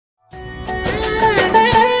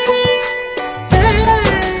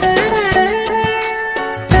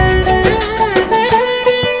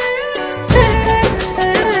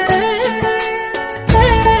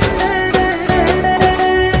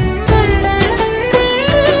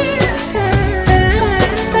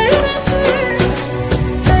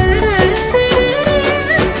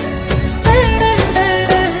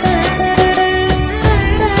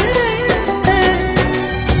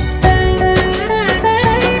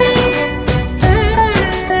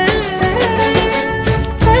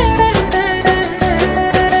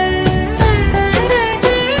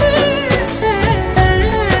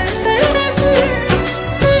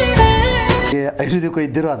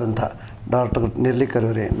Doctor Nerlikar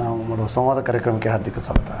ಅವರೇ, ನಾವು ಮಾಡುವ ಸಂವಾದ ಕಾರ್ಯಕ್ರಮಕ್ಕೆ ಹಾರ್ದಿಕ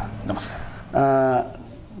ಸ್ವಾಗತ. ನಮಸ್ಕಾರ.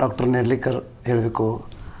 ಡಾಕ್ಟರ್ ನೆರ್ಲಿಕರ್, ಹೇಳಬೇಕು,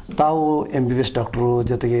 ತಾವು MBBS ಡಾಕ್ಟ್ರು,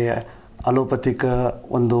 ಜೊತೆಗೆ ಅಲೋಪತಿಕ್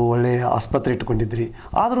ಒಂದು ಒಳ್ಳೆಯ ಆಸ್ಪತ್ರೆ ಇಟ್ಕೊಂಡಿದ್ರಿ.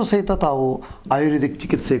 ಆದರೂ ಸಹಿತ ತಾವು ಆಯುರ್ವೇದಿಕ್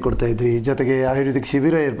ಚಿಕಿತ್ಸೆ ಕೊಡ್ತಾಯಿದ್ರಿ, ಜೊತೆಗೆ ಆಯುರ್ವೇದಿಕ್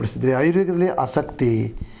ಶಿಬಿರ ಏರ್ಪಡಿಸಿದ್ರಿ. ಆಯುರ್ವೇದದಲ್ಲಿ ಆಸಕ್ತಿ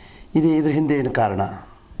ಇದೆ, ಇದ್ರ ಹಿಂದೆ ಏನು ಕಾರಣ?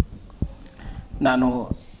 ನಾನು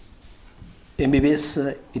MBBS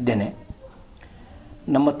ಇದ್ದೇನೆ.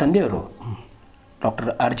 ನಮ್ಮ ತಂದೆಯವರು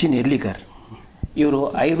ಡಾಕ್ಟರ್ Nerlekar, ಇವರು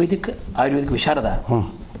ಆಯುರ್ವೇದಿಕ್ ವಿಶಾರದ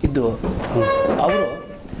ಇದ್ದು ಅವರು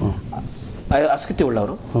ಆಸಕ್ತಿ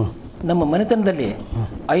ಉಳ್ಳವರು. ನಮ್ಮ ಮನೆತನದಲ್ಲಿ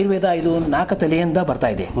ಆಯುರ್ವೇದ ಇದು 4 ತಲೆಯಿಂದ ಬರ್ತಾ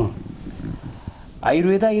ಇದೆ.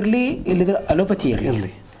 ಆಯುರ್ವೇದ ಇರಲಿ, ಇಲ್ಲಿದ್ರೆ ಅಲೋಪತಿ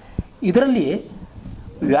ಇರಲಿ, ಇದರಲ್ಲಿ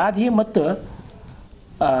ವ್ಯಾಧಿ ಮತ್ತು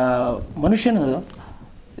ಮನುಷ್ಯನ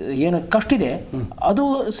ಏನು ಕಷ್ಟಿದೆ ಅದು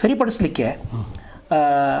ಸರಿಪಡಿಸಲಿಕ್ಕೆ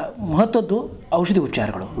ಮಹತ್ವದ್ದು ಔಷಧಿ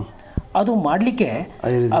ಉಪಚಾರಗಳು. ಅದು ಮಾಡಲಿಕ್ಕೆ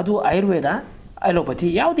ಅದು ಆಯುರ್ವೇದ ಅಲೋಪತಿ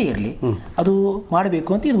ಯಾವುದೇ ಇರಲಿ ಅದು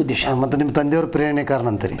ಮಾಡಬೇಕು ಅಂತ ಇದು ಉದ್ದೇಶ. ಮತ್ತು ನಿಮ್ಮ ತಂದೆಯವ್ರ ಪ್ರೇರಣೆ ಕಾರಣ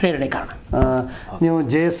ಅಂತಾರೆ. ಪ್ರೇರಣೆ ಕಾರಣ. ನೀವು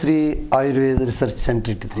ಜಯಶ್ರೀ ಆಯುರ್ವೇದ ರಿಸರ್ಚ್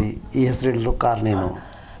ಸೆಂಟರ್ ಇಟ್ಟಿದ್ರಿ, ಈ ಹೆಸರು ಇಡಲು ಕಾರಣ ಏನು?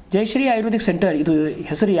 ಜಯಶ್ರೀ ಆಯುರ್ವೇದಿಕ್ ಸೆಂಟರ್ ಇದು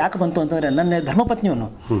ಹೆಸರು ಯಾಕೆ ಬಂತು ಅಂತಂದರೆ, ನನ್ನ ಧರ್ಮಪತ್ನಿಯನ್ನು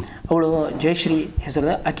ಅವಳು ಜಯಶ್ರೀ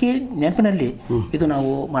ಹೆಸರದ ಆಕಿ ನೆನಪಿನಲ್ಲಿ ಇದು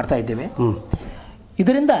ನಾವು ಮಾಡ್ತಾ ಇದ್ದೇವೆ.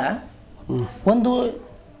 ಇದರಿಂದ ಒಂದು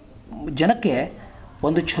ಜನಕ್ಕೆ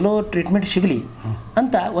ಒಂದು ಚಲೋ ಟ್ರೀಟ್ಮೆಂಟ್ ಸಿಗಲಿ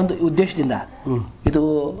ಅಂತ ಒಂದು ಉದ್ದೇಶದಿಂದ ಇದು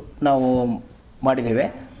ನಾವು ಮಾಡಿದ್ದೇವೆ.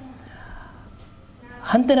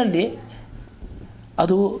 ಹಂತದಲ್ಲಿ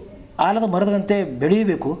ಅದು ಆಲದ ಮರದಂತೆ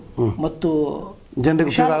ಬೆಳೆಯಬೇಕು ಮತ್ತು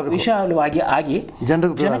ವಿಶಾಲವಾಗಿ ಆಗಿ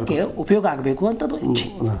ಜನಕ್ಕೆ ಉಪಯೋಗ ಆಗಬೇಕು ಅಂತದ್ದು ಇಚ್ಛೆ.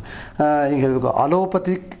 ಈಗ ಹೇಳಬೇಕು,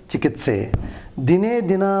 ಅಲೋಪತಿಕ್ ಚಿಕಿತ್ಸೆ ದಿನೇ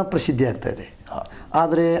ದಿನ ಪ್ರಸಿದ್ಧಿ ಆಗ್ತಾ ಇದೆ,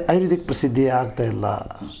 ಆದರೆ ಆಯುರ್ವೇದಿಕ್ ಪ್ರಸಿದ್ಧಿ ಆಗ್ತಾ ಇಲ್ಲ.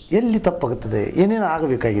 ಎಲ್ಲಿ ತಪ್ಪಾಗುತ್ತದೆ? ಏನೇನು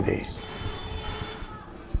ಆಗಬೇಕಾಗಿದೆ?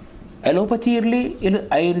 ಅಲೋಪತಿ ಇರಲಿ, ಇಲ್ಲ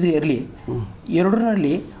ಆಯುರ್ವೇದ ಇರಲಿ,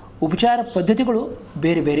 ಎರಡರಲ್ಲಿ ಉಪಚಾರ ಪದ್ಧತಿಗಳು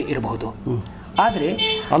ಬೇರೆ ಬೇರೆ ಇರಬಹುದು. ಆದರೆ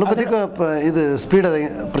ಅಲೋಪತಿಕ್ ಇದು ಸ್ಪೀಡ್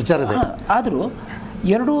ಪ್ರಚಾರ ಇದೆ. ಆದರೂ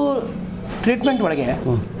ಎರಡು ಟ್ರೀಟ್ಮೆಂಟ್ ಒಳಗೆ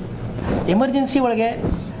ಎಮರ್ಜೆನ್ಸಿ ಒಳಗೆ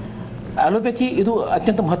ಅಲೋಪತಿ ಇದು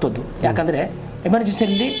ಅತ್ಯಂತ ಮಹತ್ವದ್ದು. ಯಾಕಂದರೆ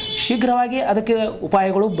ಎಮರ್ಜೆನ್ಸಿಯಲ್ಲಿ ಶೀಘ್ರವಾಗಿ ಅದಕ್ಕೆ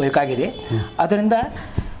ಉಪಾಯಗಳು ಬೇಕಾಗಿದೆ. ಅದರಿಂದ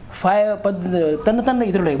ತನ್ನ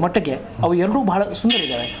ಇದರೊಳಗೆ ಮಟ್ಟಕ್ಕೆ ಅವು ಎರಡೂ ಬಹಳ ಸುಂದರ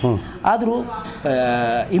ಇದ್ದಾವೆ. ಆದರೂ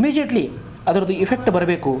ಇಮಿಡಿಯೇಟ್ಲಿ ಅದರದ್ದು ಇಫೆಕ್ಟ್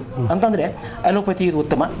ಬರಬೇಕು ಅಂತಂದರೆ ಅಲೋಪತಿ ಇದು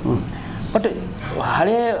ಉತ್ತಮ. ಬಟ್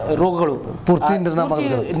ಹಳೆಯ ರೋಗಗಳು ಪೂರ್ತಿ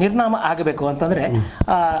ನಿರ್ನಾಮ ಆಗಬೇಕು ಅಂತಂದರೆ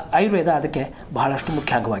ಆಯುರ್ವೇದ ಅದಕ್ಕೆ ಬಹಳಷ್ಟು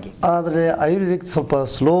ಮುಖ್ಯ ಅಂಗವಾಗಿ. ಆದರೆ ಆಯುರ್ವೇದಿಕ್ ಸ್ವಲ್ಪ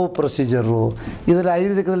ಸ್ಲೋ ಪ್ರೊಸೀಜರು. ಇದರಲ್ಲಿ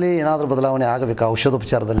ಆಯುರ್ವೇದಿಕದಲ್ಲಿ ಏನಾದರೂ ಬದಲಾವಣೆ ಆಗಬೇಕಾ?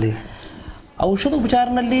 ಔಷಧೋಪಚಾರದಲ್ಲಿ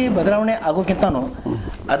ಔಷಧೋಪಚಾರದಲ್ಲಿ ಬದಲಾವಣೆ ಆಗೋಕ್ಕಿಂತನೂ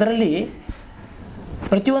ಅದರಲ್ಲಿ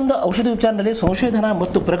ಪ್ರತಿಯೊಂದು ಔಷಧಿ ಉಪಚಾರದಲ್ಲಿ ಸಂಶೋಧನಾ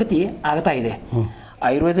ಮತ್ತು ಪ್ರಗತಿ ಆಗ್ತಾ ಇದೆ.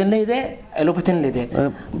 ಆಯುರ್ವೇದದಲ್ಲೇ ಇದೆ, ಅಲೋಪತಿನಲ್ಲೇ ಇದೆ,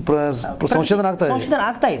 ಸಂಶೋಧನೆ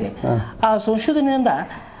ಆಗ್ತಾ ಇದೆ. ಆ ಸಂಶೋಧನೆಯಿಂದ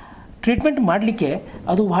ಟ್ರೀಟ್ಮೆಂಟ್ ಮಾಡಲಿಕ್ಕೆ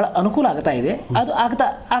ಅದು ಬಹಳ ಅನುಕೂಲ ಆಗ್ತಾ ಇದೆ. ಅದು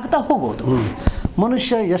ಆಗ್ತಾ ಹೋಗ್ಬೋದು.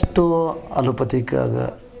 ಮನುಷ್ಯ ಎಷ್ಟು ಅಲೋಪತಿಕ್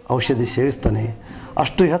ಔಷಧಿ ಸೇವಿಸ್ತಾನೆ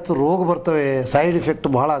ಅಷ್ಟು ಹೆಚ್ಚು ರೋಗ ಬರ್ತವೆ, ಸೈಡ್ ಎಫೆಕ್ಟ್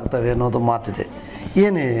ಬಹಳ ಆಗ್ತವೆ ಅನ್ನೋದು ಮಾತಿದೆ.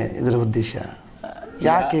 ಏನೇ ಇದರ ಉದ್ದೇಶ?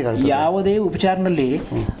 ಯಾಕೆ ಯಾವುದೇ ಉಪಚಾರನಲ್ಲಿ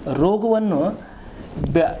ರೋಗವನ್ನು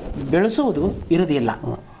ಬೆಳೆಸುವುದು ಇರೋದಿಲ್ಲ.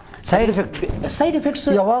 ಸೈಡ್ ಎಫೆಕ್ಟ್ಸ್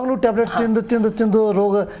ಯಾವಾಗಲೂ ಟ್ಯಾಬ್ಲೆಟ್ ತಿಂದು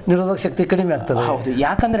ರೋಗ ನಿರೋಧಕ ಶಕ್ತಿ ಕಡಿಮೆ ಆಗ್ತದೆ. ಹೌದು.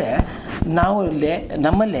 ಯಾಕಂದರೆ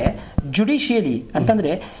ನಮ್ಮಲ್ಲೇ ಜುಡಿಷಿಯಲಿ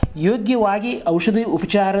ಅಂತಂದರೆ ಯೋಗ್ಯವಾಗಿ ಔಷಧಿ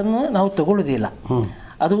ಉಪಚಾರವನ್ನು ನಾವು ತಗೊಳ್ಳೋದಿಲ್ಲ.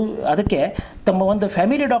 ಅದಕ್ಕೆ ತಮ್ಮ ಒಂದು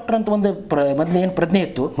ಫ್ಯಾಮಿಲಿ ಡಾಕ್ಟರ್ ಅಂತ ಒಂದು ಮೊದಲೇನು ಪ್ರಜ್ಞೆ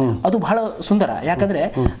ಇತ್ತು, ಅದು ಬಹಳ ಸುಂದರ. ಯಾಕಂದರೆ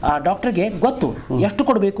ಆ ಡಾಕ್ಟ್ರಿಗೆ ಗೊತ್ತು ಎಷ್ಟು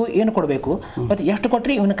ಕೊಡಬೇಕು, ಏನು ಕೊಡಬೇಕು, ಮತ್ತು ಎಷ್ಟು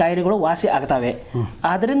ಕೊಟ್ಟರೆ ಇವನ ಕಾಯಿಲೆಗಳು ವಾಸಿ ಆಗ್ತವೆ.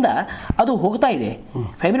 ಆದ್ದರಿಂದ ಅದು ಹೋಗ್ತಾ ಇದೆ.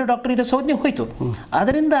 ಫ್ಯಾಮಿಲಿ ಡಾಕ್ಟರ್ ಇದು ಸಂಜ್ಞೆ ಹೋಯಿತು.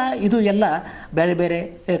 ಆದ್ದರಿಂದ ಇದು ಎಲ್ಲ ಬೇರೆ ಬೇರೆ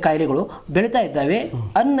ಕಾಯಿಲೆಗಳು ಬೆಳೀತಾ ಇದ್ದಾವೆ.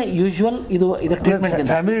 ಯೂಶುವಲ್ ಇದರ ಟ್ರೀಟ್ಮೆಂಟ್.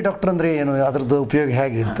 ಫ್ಯಾಮಿಲಿ ಡಾಕ್ಟರ್ ಅಂದರೆ ಏನು? ಅದರದ್ದು ಉಪಯೋಗ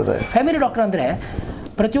ಹೇಗಿರ್ತದೆ? ಫ್ಯಾಮಿಲಿ ಡಾಕ್ಟರ್ ಅಂದರೆ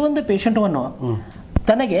ಪ್ರತಿಯೊಂದು ಪೇಷಂಟನ್ನು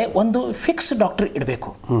ತನಗೆ ಒಂದು ಫಿಕ್ಸ್ ಡಾಕ್ಟರ್ ಇಡಬೇಕು.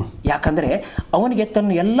 ಯಾಕಂದರೆ ಅವನಿಗೆ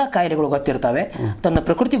ತನ್ನ ಎಲ್ಲ ಕಾಯಿಲೆಗಳು ಗೊತ್ತಿರ್ತವೆ, ತನ್ನ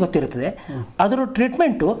ಪ್ರಕೃತಿ ಗೊತ್ತಿರ್ತದೆ. ಅದರ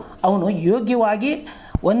ಟ್ರೀಟ್ಮೆಂಟು ಅವನು ಯೋಗ್ಯವಾಗಿ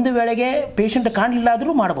ಒಂದು ವೇಳೆಗೆ ಪೇಷಂಟ್ ಕಾಣಲಿಲ್ಲ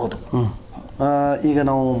ಆದರೂ ಮಾಡಬಹುದು. ಈಗ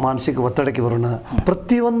ನಾವು ಮಾನಸಿಕ ಒತ್ತಡಕ್ಕೆ ಬರೋಣ.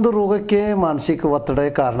 ಪ್ರತಿಯೊಂದು ರೋಗಕ್ಕೆ ಮಾನಸಿಕ ಒತ್ತಡ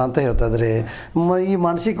ಕಾರಣ ಅಂತ ಹೇಳ್ತಾ ಇದ್ದಾರೆ. ಈ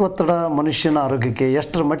ಮಾನಸಿಕ ಒತ್ತಡ ಮನುಷ್ಯನ ಆರೋಗ್ಯಕ್ಕೆ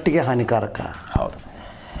ಎಷ್ಟರ ಮಟ್ಟಿಗೆ ಹಾನಿಕಾರಕ? ಹೌದು.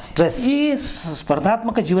 ಸ್ಟ್ರೆಸ್ ಈ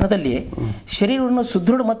ಸ್ಪರ್ಧಾತ್ಮಕ ಜೀವನದಲ್ಲಿ ಶರೀರವನ್ನು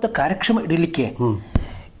ಸುದೃಢ ಮತ್ತು ಕಾರ್ಯಕ್ಷಮ ಇಡಲಿಕ್ಕೆ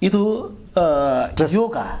ಇದು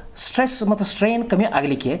ಯೋಗ, ಸ್ಟ್ರೆಸ್ ಮತ್ತು ಸ್ಟ್ರೈನ್ ಕಮ್ಮಿ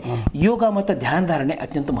ಆಗಲಿಕ್ಕೆ ಯೋಗ ಮತ್ತು ಧ್ಯಾನ ಧಾರಣೆ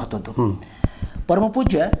ಅತ್ಯಂತ ಮಹತ್ವದ್ದು.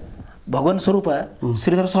 ಪರಮಪೂಜ್ಯ ಭಗವನ್ ಸ್ವರೂಪ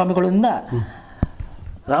ಶ್ರೀಧರ ಸ್ವಾಮಿಗಳಿಂದ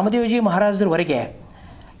ರಾಮದೇವಜಿ ಮಹಾರಾಜರವರೆಗೆ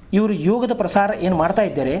ಇವರು ಯೋಗದ ಪ್ರಸಾರ ಏನು ಮಾಡ್ತಾ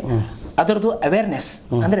ಇದ್ದಾರೆ, ಅದರದ್ದು ಅವೇರ್ನೆಸ್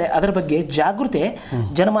ಅಂದರೆ ಅದರ ಬಗ್ಗೆ ಜಾಗೃತಿ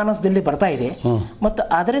ಜನಮಾನಸದಲ್ಲಿ ಬರ್ತಾ ಇದೆ ಮತ್ತು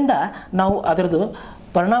ಅದರಿಂದ ನಾವು ಅದರದ್ದು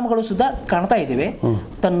ಪರಿಣಾಮಗಳು ಸುದ್ದ ಕಾಣ್ತಾ ಇದ್ದೇವೆ.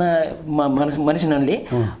 ತನ್ನ ಮನಸ್ಸಿನಲ್ಲಿ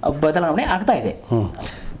ಬದಲಾವಣೆ ಆಗ್ತಾ ಇದೆ.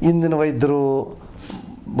 ಇಂದಿನ ವೈದ್ಯರು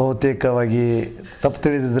ಬಹುತೇಕವಾಗಿ ತಪ್ಪು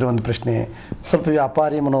ತಿಳಿದಿದ್ದರೆ ಒಂದು ಪ್ರಶ್ನೆ, ಸ್ವಲ್ಪ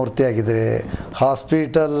ವ್ಯಾಪಾರಿ ಮನೋವೃತ್ತಿ ಆಗಿದ್ದಾರೆ.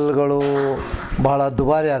 ಹಾಸ್ಪಿಟಲ್ಗಳು ಬಹಳ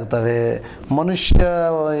ದುಬಾರಿ ಆಗ್ತವೆ. ಮನುಷ್ಯ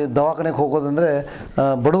ದವಾಖಾನೆಗೆ ಹೋಗೋದಂದರೆ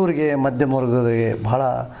ಬಡವರಿಗೆ, ಮಧ್ಯಮ ವರ್ಗದವರಿಗೆ ಬಹಳ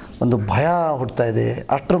ಒಂದು ಭಯ ಹುಡ್ತಾ ಇದೆ.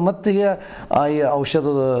 ಅಷ್ಟರ ಮಟ್ಟಿಗೆ ಈ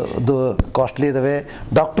ಔಷಧದ್ದು ಕಾಸ್ಟ್ಲಿ ಇದ್ದಾವೆ,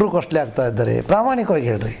 ಡಾಕ್ಟ್ರು ಕಾಸ್ಟ್ಲಿ ಆಗ್ತಾ ಇದ್ದಾರೆ. ಪ್ರಾಮಾಣಿಕವಾಗಿ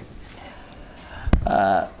ಹೇಳ್ರಿ.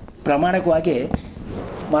 ಪ್ರಾಮಾಣಿಕವಾಗಿ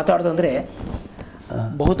ಮಾತಾಡೋದಂದರೆ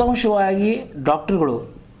ಬಹುತಾಂಶವಾಗಿ ಡಾಕ್ಟ್ರುಗಳು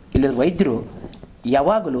ಇಲ್ಲ ವೈದ್ಯರು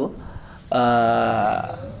ಯಾವಾಗಲೂ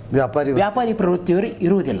ವ್ಯಾಪಾರಿ ಪ್ರವೃತ್ತಿಯವರು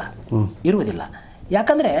ಇರುವುದಿಲ್ಲ.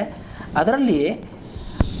 ಯಾಕಂದರೆ ಅದರಲ್ಲಿ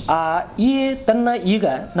ಈಗ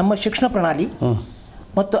ನಮ್ಮ ಶಿಕ್ಷಣ ಪ್ರಣಾಳಿ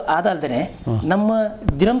ಮತ್ತು ಅದಲ್ಲದೆ ನಮ್ಮ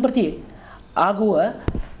ದಿನಂಪ್ರತಿ ಆಗುವ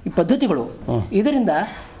ಈ ಪದ್ಧತಿಗಳು ಇದರಿಂದ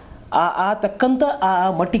ತಕ್ಕಂಥ ಆ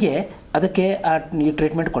ಮಟ್ಟಿಗೆ ಅದಕ್ಕೆ ಈ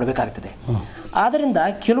ಟ್ರೀಟ್ಮೆಂಟ್ ಕೊಡಬೇಕಾಗ್ತದೆ. ಆದ್ದರಿಂದ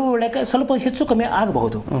ಕೆಲವು ವೇಳೆ ಸ್ವಲ್ಪ ಹೆಚ್ಚು ಕಮ್ಮಿ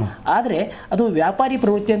ಆಗಬಹುದು, ಆದರೆ ಅದು ವ್ಯಾಪಾರಿ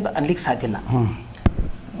ಪ್ರವೃತ್ತಿ ಅಂತ ಅನ್ಲಿಕ್ಕೆ ಸಾಧ್ಯ ಇಲ್ಲ.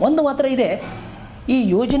 ಒಂದು ಮಾತ್ರ ಇದೆ, ಈ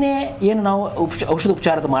ಯೋಜನೆ ಏನು ನಾವು ಔಷಧ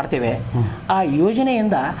ಉಪಚಾರದ ಮಾಡ್ತೇವೆ, ಆ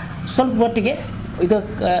ಯೋಜನೆಯಿಂದ ಸ್ವಲ್ಪ ಮಟ್ಟಿಗೆ ಇದು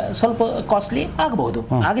ಸ್ವಲ್ಪ ಕಾಸ್ಟ್ಲಿ ಆಗಬಹುದು,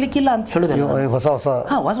 ಆಗಲಿಕ್ಕಿಲ್ಲ ಅಂತ ಹೇಳೋದಿಲ್ಲ. ಹೊಸ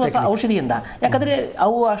ಔಷಧಿಯಿಂದ, ಯಾಕಂದರೆ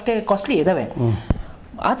ಅವು ಅಷ್ಟೇ ಕಾಸ್ಟ್ಲಿ ಇದ್ದಾವೆ.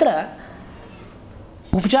 ಆದರೆ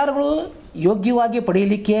ಉಪಚಾರಗಳು ಯೋಗ್ಯವಾಗಿ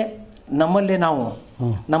ಪಡೆಯಲಿಕ್ಕೆ ನಮ್ಮಲ್ಲೇ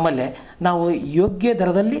ನಾವು ಯೋಗ್ಯ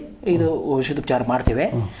ದರದಲ್ಲಿ ಇದು ಔಷಧೋಪಚಾರ ಮಾಡ್ತೇವೆ.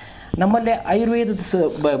 ನಮ್ಮಲ್ಲೇ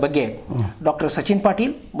ಆಯುರ್ವೇದದ ಬಗ್ಗೆ ಡಾಕ್ಟರ್ ಸಚಿನ್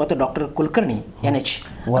ಪಾಟೀಲ್ ಮತ್ತು ಡಾಕ್ಟರ್ ಕುಲಕರ್ಣಿ NH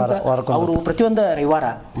ಅವರು ಪ್ರತಿಯೊಂದು ರವಿವಾರ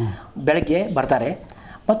ಬೆಳಗ್ಗೆ ಬರ್ತಾರೆ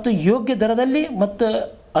ಮತ್ತು ಯೋಗ್ಯ ದರದಲ್ಲಿ ಮತ್ತು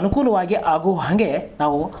ಅನುಕೂಲವಾಗಿ ಆಗುವ ಹಾಗೆ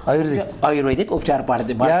ನಾವು ಆಯುರ್ವೇದಿಕ್ ಉಪಚಾರ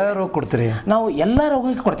ಕೊಡ್ತೀವಿ. ನಾವು ಎಲ್ಲ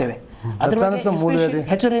ರೋಗಕ್ಕೆ ಕೊಡ್ತೇವೆ.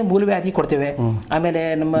 ಹೆಚ್ಚಿನ ಮೂಲವ್ಯಾಧಿ ಕೊಡ್ತೇವೆ. ಆಮೇಲೆ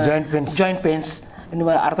ನಮ್ಮ ಜಾಯಿಂಟ್ ಪೇನ್ಸ್,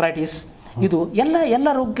 ನಿಮ್ಮ ಆರ್ಥರೈಟಿಸ್, ಇದು ಎಲ್ಲ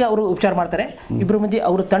ರೋಗಕ್ಕೆ ಅವರು ಉಪಚಾರ ಮಾಡ್ತಾರೆ. ಇಬ್ಬರು ಮಂದಿ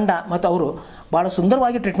ಅವರ ತಂಡ ಮತ್ತು ಅವರು ಭಾಳ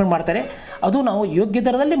ಸುಂದರವಾಗಿ ಟ್ರೀಟ್ಮೆಂಟ್ ಮಾಡ್ತಾರೆ. ಅದು ನಾವು ಯೋಗ್ಯ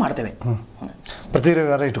ದರದಲ್ಲಿ ಮಾಡ್ತೇವೆ. ಪ್ರತಿ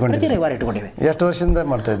ರವಿವಾರ ಇಟ್ಕೊಂಡಿವೆ. ಎಷ್ಟು ವರ್ಷದಿಂದ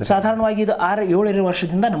ಮಾಡ್ತಾ ಇದ್ದೀವಿ? ಸಾಧಾರಣವಾಗಿ ಇದು 6-7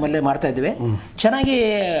 ವರ್ಷದಿಂದ ನಮ್ಮಲ್ಲೇ ಮಾಡ್ತಾ ಇದ್ದೇವೆ. ಚೆನ್ನಾಗಿ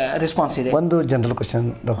ರೆಸ್ಪಾನ್ಸ್ ಇದೆ. ಒಂದು ಜನರಲ್ ಕ್ವಶನ್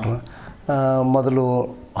ಡಾಕ್ಟರ್, ಮೊದಲು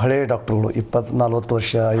ಹಳೆ ಡಾಕ್ಟ್ರುಗಳು 20-40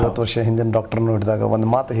 ವರ್ಷ 50 ವರ್ಷ ಹಿಂದಿನ ಡಾಕ್ಟರ್ ನೋಡಿದಾಗ ಒಂದು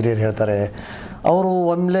ಮಾತು ಹಿರಿಯರು ಹೇಳ್ತಾರೆ, ಅವರು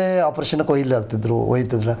ಒಮ್ಮೆಲೇ ಆಪ್ರೇಷನ್ಗೆ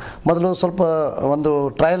ಒಯ್ತಿದ್ರು. ಮೊದಲು ಸ್ವಲ್ಪ ಒಂದು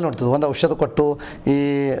ಟ್ರಯಲ್ ನೋಡ್ತಿದ್ರು, ಒಂದು ಔಷಧ ಕೊಟ್ಟು ಈ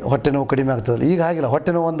ಹೊಟ್ಟೆ ನೋವು ಕಡಿಮೆ ಆಗ್ತದೆ. ಈಗ ಹಾಗಿಲ್ಲ,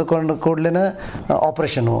 ಹೊಟ್ಟೆ ನೋವು ಅಂದುಕೊಂಡು ಕೂಡಲೇ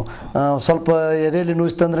ಆಪ್ರೇಷನು, ಸ್ವಲ್ಪ ಎದೆಯಲ್ಲಿ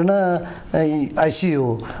ನುಯಿಸ್ತಂದ್ರೇ ಈ ICU,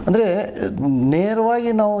 ಅಂದರೆ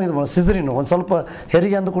ನೇರವಾಗಿ ನಾವು ಇದು ಸಿಸರಿನು, ಒಂದು ಸ್ವಲ್ಪ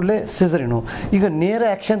ಹೆರಿಗೆ ಅಂದ ಕೂಡಲೇ ಸಿಸರಿನು. ಈಗ ನೇರ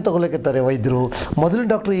ಆ್ಯಕ್ಷನ್ ತೊಗೊಳಕತ್ತಾರೆ ವೈದ್ಯರು. ಮೊದಲಿನ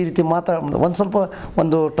ಡಾಕ್ಟ್ರು ಈ ರೀತಿ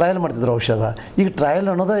ಒಂದು ಟ್ರಯಲ್ ಮಾಡ್ತಿದ್ರು ಔಷಧ, ಈಗ ಟ್ರಯಲ್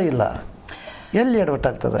ಅನ್ನೋದೇ ಇಲ್ಲ. ಎಲ್ಲಿ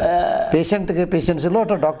ಎಡವಟ್ಟಾಗ್ತದೆ? ಪೇಷಂಟ್ಸ್ ಇಲ್ಲೋ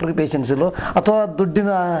ಅಥವಾ ಡಾಕ್ಟ್ರಿಗೆ ಪೇಷನ್ಸ್ ಇಲ್ಲೋ ಅಥವಾ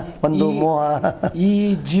ದುಡ್ಡಿನ ಒಂದು ಮೋಹ? ಈ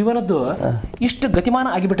ಜೀವನದ್ದು ಇಷ್ಟು ಗತಿಮಾನ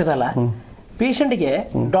ಆಗಿಬಿಟ್ಟದಲ್ಲ, ಪೇಷಂಟ್ಗೆ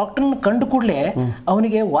ಡಾಕ್ಟರ್ನ ಕಂಡು ಕೂಡಲೇ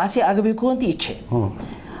ಅವನಿಗೆ ವಾಸಿ ಆಗಬೇಕು ಅಂತ ಇಚ್ಛೆ.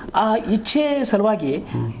 ಆ ಇಚ್ಛೆ ಸಲುವಾಗಿ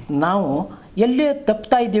ನಾವು ಎಲ್ಲೇ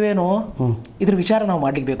ತಪ್ತಾ ಇದ್ದೇವೇನೋ ಇದ್ರ ವಿಚಾರ ನಾವು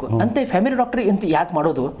ಮಾಡಲಿಕ್ಬೇಕು ಅಂತ ಫ್ಯಾಮಿಲಿ ಡಾಕ್ಟರ್ ಅಂತ ಯಾಕೆ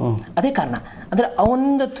ಮಾಡೋದು? ಅದೇ ಕಾರಣ. ಅಂದರೆ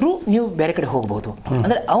ಅವನಿಂದ ಥ್ರೂ ನೀವು ಬೇರೆ ಕಡೆ ಹೋಗ್ಬೋದು.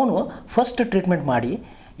 ಅಂದರೆ ಅವನು ಫಸ್ಟ್ ಟ್ರೀಟ್ಮೆಂಟ್ ಮಾಡಿ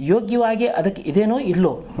ಯೋಗ್ಯವಾಗಿ ಅದಕ್ಕೆ ಇದೇನೋ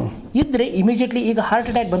ಇಲ್ಲೋ ಇದ್ದರೆ ಇಮಿಡಿಯೇಟ್ಲಿ, ಈಗ ಹಾರ್ಟ್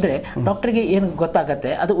ಅಟ್ಯಾಕ್ ಬಂದರೆ ಡಾಕ್ಟ್ರಿಗೆ ಏನು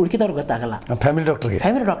ಗೊತ್ತಾಗತ್ತೆ, ಅದು ಉಳ್ಕಿದವ್ರಿಗೆ ಗೊತ್ತಾಗಲ್ಲ. ಫ್ಯಾಮಿಲಿ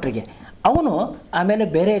ಡಾಕ್ಟ್ರಿಗೆ ಅವನು ಆಮೇಲೆ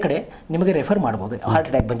ಬೇರೆ ಕಡೆ ನಿಮಗೆ ರೆಫರ್ ಮಾಡ್ಬೋದು. ಹಾರ್ಟ್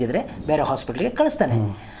ಅಟ್ಯಾಕ್ ಬಂದಿದ್ದರೆ ಬೇರೆ ಹಾಸ್ಪಿಟ್ಲಿಗೆ ಕಳಿಸ್ತಾನೆ.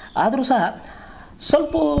 ಆದರೂ ಸಹ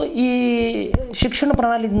ಸ್ವಲ್ಪ ಈ ಶಿಕ್ಷಣ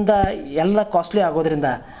ಪ್ರಣಾಳಿಯಿಂದ ಎಲ್ಲ ಕಾಸ್ಟ್ಲಿ ಆಗೋದ್ರಿಂದ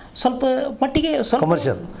ಸ್ವಲ್ಪ ಮಟ್ಟಿಗೆ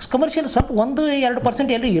ಕಮರ್ಷಿಯಲ್ ಸ್ವಲ್ಪ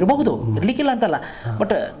 1-2% ಎಲ್ಲರೂ ಇರಬಹುದು, ಇರಲಿಕ್ಕಿಲ್ಲ ಅಂತಲ್ಲ.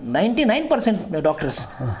 ಬಟ್ 99% ಡಾಕ್ಟರ್ಸ್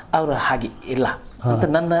ಅವರು ಹಾಗೆ ಇಲ್ಲ ಅಂತ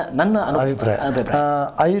ನನ್ನ ಅಭಿಪ್ರಾಯ.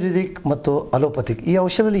 ಆಯುರ್ವೇದಿಕ್ ಮತ್ತು ಅಲೋಪತಿಕ್ ಈ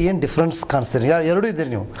ಔಷಧದಲ್ಲಿ ಏನು ಡಿಫ್ರೆನ್ಸ್ ಕಾಣಿಸ್ತೀರಿ? ಎರಡೂ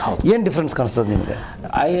ಇದ್ದೀರಿ ನೀವು, ಏನು ಡಿಫ್ರೆನ್ಸ್ ಕಾಣಿಸ್ತದೆ ನಿಮಗೆ?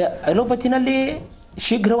 ಅಲೋಪತಿನಲ್ಲಿ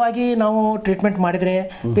ಶೀಘ್ರವಾಗಿ ನಾವು ಟ್ರೀಟ್ಮೆಂಟ್ ಮಾಡಿದರೆ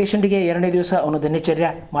ಪೇಷಂಟಿಗೆ 2ನೇ ದಿವಸ ಅವನ ದಿನಚರ್ಯ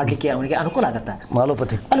ಮಾಡಲಿಕ್ಕೆ ಅವನಿಗೆ ಅನುಕೂಲ ಆಗುತ್ತೆ.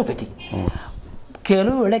 ಅಲೋಪತಿ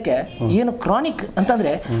ಕೆಲವು ವೇಳೆಗೆ ಏನು ಕ್ರಾನಿಕ್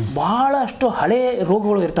ಅಂತಂದರೆ ಬಹಳಷ್ಟು ಹಳೆ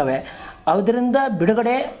ರೋಗಗಳು ಇರ್ತವೆ, ಅದರಿಂದ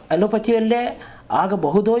ಬಿಡುಗಡೆ ಅಲೋಪತಿಯಲ್ಲೇ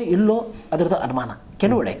ಆಗಬಹುದೋ ಇಲ್ಲೋ ಅದರದ್ದು ಅನುಮಾನ.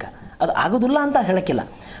 ಕೆಲವು ವೇಳೆಗೆ ಅದು ಆಗೋದಿಲ್ಲ ಅಂತ ಹೇಳೋಕ್ಕಿಲ್ಲ.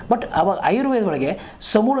 ಬಟ್ ಅವಾಗ ಆಯುರ್ವೇದ ಒಳಗೆ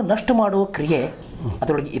ಸಮೂಲ ನಷ್ಟ ಮಾಡುವ ಕ್ರಿಯೆ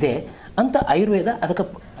ಅದರೊಳಗೆ ಇದೆ ಅಂತ ಆಯುರ್ವೇದ ಅದಕ್ಕೆ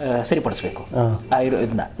ಸರಿಪಡಿಸಬೇಕು.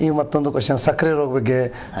 ಆಯುರ್ವೇದದಿಂದ ಈಗ ಮತ್ತೊಂದು ಕ್ವಶನ್, ಸಕ್ಕರೆ ರೋಗ ಬಗ್ಗೆ.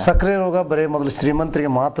 ಸಕ್ಕರೆ ರೋಗ ಬರೀ ಮೊದಲು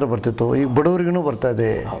ಶ್ರೀಮಂತರಿಗೆ ಮಾತ್ರ ಬರ್ತಿತ್ತು, ಈಗ ಬಡವರಿಗೂ ಬರ್ತಾ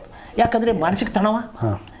ಇದೆ. ಹೌದು, ಯಾಕಂದರೆ ಮಾನಸಿಕ ತಣವ,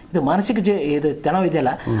 ಇದು ಮಾನಸಿಕ ಇದು ತಣವ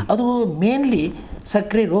ಇದೆಯಲ್ಲ, ಅದು ಮೇನ್ಲಿ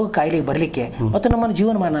ಸಕ್ಕರೆ ರೋಗ ಕಾಯಿಲೆಗೆ ಬರಲಿಕ್ಕೆ ಮತ್ತು ನಮ್ಮ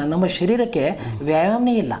ಜೀವನಮಾನ, ನಮ್ಮ ಶರೀರಕ್ಕೆ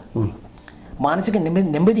ವ್ಯಾಯಾಮನೇ ಇಲ್ಲ, ಮಾನಸಿಕ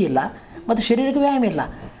ನೆಮ್ಮದಿ ಇಲ್ಲ ಮತ್ತು ಶರೀರಕ್ಕೆ ವ್ಯಾಯಾಮ ಇಲ್ಲ.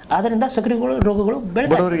 ಆದ್ದರಿಂದ ಸಕ್ಕರೆ ರೋಗಗಳು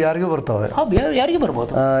ಬಡವರಿಗೆ ಯಾರಿಗೂ ಬರ್ತಾವೆ, ಯಾರಿಗೂ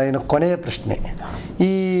ಬರ್ಬೋದು. ಇನ್ನು ಕೊನೆಯ ಪ್ರಶ್ನೆ,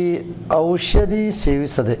 ಈ ಔಷಧಿ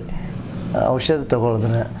ಸೇವಿಸದೆ ಔಷಧಿ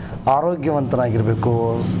ತಗೊಳ್ಳೋದ್ರೆ ಆರೋಗ್ಯವಂತನಾಗಿರಬೇಕು,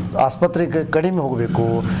 ಆಸ್ಪತ್ರೆಗೆ ಕಡಿಮೆ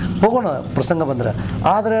ಹೋಗೋಣ ಪ್ರಸಂಗ ಬಂದರೆ.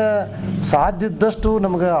 ಆದರೆ ಸಾಧ್ಯದಷ್ಟು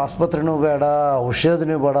ನಮಗೆ ಆಸ್ಪತ್ರೆನೂ ಬೇಡ,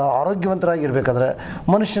 ಔಷಧಿನೂ ಬೇಡ, ಆರೋಗ್ಯವಂತರಾಗಿರ್ಬೇಕಾದ್ರೆ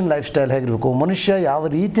ಮನುಷ್ಯನ ಲೈಫ್ ಸ್ಟೈಲ್ ಹೇಗಿರಬೇಕು, ಮನುಷ್ಯ ಯಾವ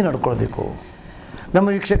ರೀತಿ ನಡ್ಕೊಳ್ಬೇಕು ನಮ್ಮ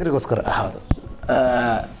ವೀಕ್ಷಕರಿಗೋಸ್ಕರ? ಹೌದು,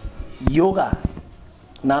 ಯೋಗ,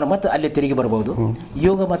 ನಾನು ಮತ್ತೆ ಅಲ್ಲಿ ತಿರುಗಿ ಬರ್ಬೋದು.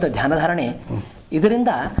 ಯೋಗ ಮತ್ತು ಧ್ಯಾನಧಾರಣೆ,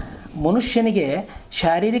 ಇದರಿಂದ ಮನುಷ್ಯನಿಗೆ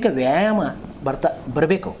ಶಾರೀರಿಕ ವ್ಯಾಯಾಮ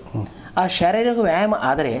ಬರಬೇಕು. ಆ ಶಾರೀರಿಕ ವ್ಯಾಯಾಮ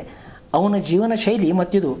ಆದರೆ ಅವನ ಜೀವನ ಶೈಲಿ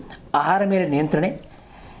ಮತ್ತಿದು ಆಹಾರ ಮೇಲೆ ನಿಯಂತ್ರಣೆ,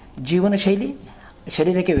 ಜೀವನ ಶೈಲಿ,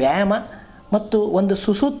 ಶರೀರಕ್ಕೆ ವ್ಯಾಯಾಮ ಮತ್ತು ಒಂದು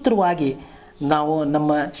ಸುಸೂತ್ರವಾಗಿ ನಾವು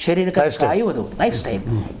ನಮ್ಮ ಶರೀರಕ್ಕೆ ಕಾಯುವುದು ಲೈಫ್ ಸ್ಟೈಲ್,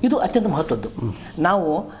 ಇದು ಅತ್ಯಂತ ಮಹತ್ವದ್ದು.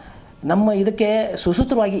 ನಾವು ನಮ್ಮ ಇದಕ್ಕೆ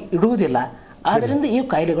ಸುಸೂತ್ರವಾಗಿ ಇಡುವುದಿಲ್ಲ, ಆದ್ದರಿಂದ ಈ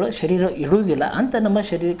ಕಾಯಿಲೆಗಳು ಶರೀರ ಇಡುವುದಿಲ್ಲ ಅಂತ ನಮ್ಮ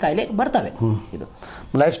ಶರೀರ ಕಾಯಿಲೆ ಬರ್ತವೆ. ಇದು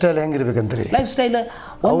ಲೈಫ್ ಸ್ಟೈಲ್ ಹೆಂಗಿರ್ಬೇಕಂತೀರಿ? ಲೈಫ್ ಸ್ಟೈಲ್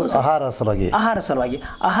ಆಹಾರ ಸಲುವಾಗಿ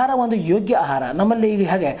ಆಹಾರ ಒಂದು ಯೋಗ್ಯ ಆಹಾರ. ನಮ್ಮಲ್ಲಿ ಈಗ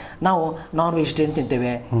ಹಾಗೆ ನಾವು ನಾನ್ ವೆಜಿಟೇರಿಯನ್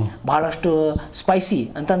ತಿಂತೇವೆ, ಭಾಳಷ್ಟು ಸ್ಪೈಸಿ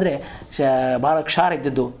ಅಂತಂದರೆ ಭಾಳ ಕ್ಷಾರ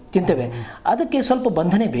ಇದ್ದದ್ದು ತಿಂತೇವೆ, ಅದಕ್ಕೆ ಸ್ವಲ್ಪ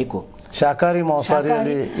ಬಂಧನೆ ಬೇಕು. ಶಾಕಾಹಾರಿ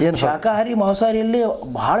ಮಾಂಸಾಹಾರಿಯಲ್ಲಿ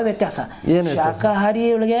ಬಹಳ ವ್ಯತ್ಯಾಸ.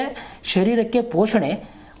 ಶಾಕಾಹಾರಿಯೊಳಗೆ ಶರೀರಕ್ಕೆ ಪೋಷಣೆ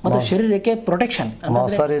ಮತ್ತು ಶರೀರಕ್ಕೆ ಪ್ರೊಟೆಕ್ಷನ್.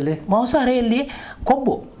 ಮಾಂಸಾಹಾರಿಯಲ್ಲಿ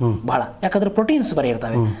ಕೊಬ್ಬು ಬಹಳ, ಯಾಕಂದ್ರೆ ಪ್ರೋಟೀನ್ಸ್ ಬರೀ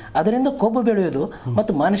ಇರ್ತವೆ, ಅದರಿಂದ ಕೊಬ್ಬು ಬೆಳೆಯೋದು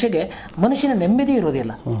ಮತ್ತು ಮನುಷ್ಯನ ನೆಮ್ಮದಿ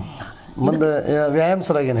ಇರೋದಿಲ್ಲ. ವ್ಯಾಯಾಮ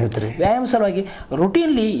ಸಲುವಾಗಿ ಏನು ಹೇಳ್ತೀರಿ? ವ್ಯಾಯಾಮ ಸಲುವಾಗಿ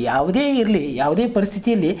ರುಟೀನ್ಲಿ ಯಾವುದೇ ಇರಲಿ, ಯಾವುದೇ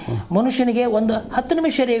ಪರಿಸ್ಥಿತಿಯಲ್ಲಿ ಮನುಷ್ಯನಿಗೆ ಒಂದು 10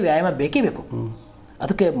 ನಿಮಿಷ ವ್ಯಾಯಾಮ ಬೇಕೇ ಬೇಕು.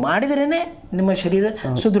 ಅದಕ್ಕೆ ಮಾಡಿದ್ರೇ ನಿಮ್ಮ ಶರೀರ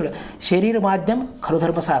ಸುದೃಢ. ಶರೀರ ಮಾಧ್ಯಮ ಖಲು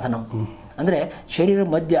ಧರ್ಮ ಸಾಧನ ಅಂದರೆ ಶರೀರ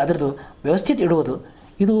ಮಧ್ಯ ಅದರದ್ದು ವ್ಯವಸ್ಥಿತ ಇಡುವುದು,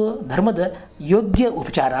 ಇದು ಧರ್ಮದ ಯೋಗ್ಯ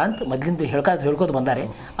ಉಪಚಾರ ಅಂತ ಮೊದಲಿಂದ ಹೇಳ್ಕೋದು ಬಂದಾರೆ.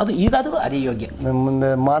 ಅದು ಈಗಾದರೂ ಅದೇ ಯೋಗ್ಯ. ಮುಂದೆ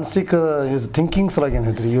ಮಾನಸಿಕ ಥಿಂಕಿಂಗ್ ಸಲುವಾಗಿ ಏನು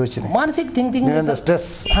ಹೇಳ್ತೀರಿ? ಯೋಚನೆ, ಮಾನಸಿಕ ಥಿಂಕಿಂಗ್,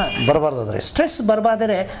 ಸ್ಟ್ರೆಸ್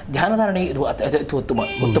ಬರಬಾರ್ದರೆ ಧ್ಯಾನಧಾರಣೆ ಇದು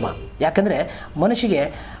ಉತ್ತಮ. ಯಾಕಂದರೆ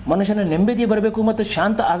ಮನುಷ್ಯನ ನೆಮ್ಮದಿ ಬರಬೇಕು ಮತ್ತು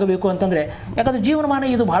ಶಾಂತ ಆಗಬೇಕು ಅಂತಂದರೆ, ಯಾಕಂದರೆ ಜೀವನಮಾನ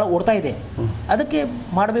ಇದು ಭಾಳ ಓಡ್ತಾ ಇದೆ, ಅದಕ್ಕೆ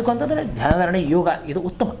ಮಾಡಬೇಕು ಅಂತಂದರೆ ಧ್ಯಾನಧಾರಣೆ ಯೋಗ ಇದು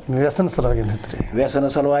ಉತ್ತಮ. ವ್ಯಸನ ಸಲುವಾಗಿ ಏನು ಹೇಳ್ತೀರಿ?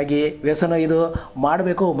 ವ್ಯಸನ ಇದು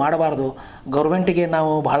ಮಾಡಬೇಕು ಮಾಡಬಾರ್ದು. ಗೌರ್ಮೆಂಟಿಗೆ ನಾವು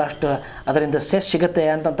ಬಹಳಷ್ಟು ಅದರಿಂದ ಸೆಸ್ ಸಿಗುತ್ತೆ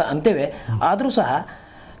ಅಂತ ಅಂತೇವೆ. ಆದರೂ ಸಹ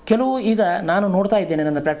ಕೆಲವು ಈಗ ನಾನು ನೋಡ್ತಾ ಇದ್ದೇನೆ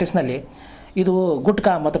ನನ್ನ ಪ್ರಾಕ್ಟೀಸ್ನಲ್ಲಿ, ಇದು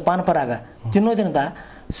ಗುಟ್ಕಾ ಮತ್ತು ಪಾನಪರಾಗ ತಿನ್ನೋದ್ರಿಂದ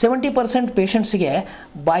 70% ಪೇಷಂಟ್ಸಿಗೆ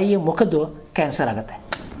ಬಾಯಿಯ ಮುಖದ್ದು ಕ್ಯಾನ್ಸರ್ ಆಗುತ್ತೆ.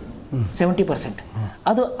 70%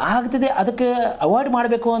 ಅದು ಆಗ್ತದೆ. ಅದಕ್ಕೆ ಅವಾಯ್ಡ್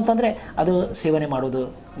ಮಾಡಬೇಕು ಅಂತಂದರೆ ಅದು ಸೇವನೆ ಮಾಡೋದು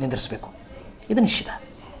ನಿಂದಿರಿಸಬೇಕು, ಇದು ನಿಶ್ಚಿತ.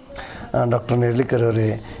 ಡಾಕ್ಟರ್ ನೆರ್ಲಿಕರ್ ಅವರೇ,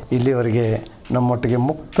 ಇಲ್ಲಿವರೆಗೆ ನಮ್ಮೊಟ್ಟಿಗೆ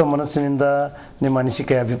ಮುಕ್ತ ಮನಸ್ಸಿನಿಂದ ನಿಮ್ಮ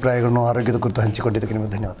ಅನಿಸಿಕೆ ಅಭಿಪ್ರಾಯಗಳನ್ನು ಆರೋಗ್ಯದ ಕುರಿತು ಹಂಚಿಕೊಂಡಿದ್ದಕ್ಕೆ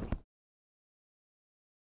ನಿಮಗೆ ಧನ್ಯವಾದಗಳು.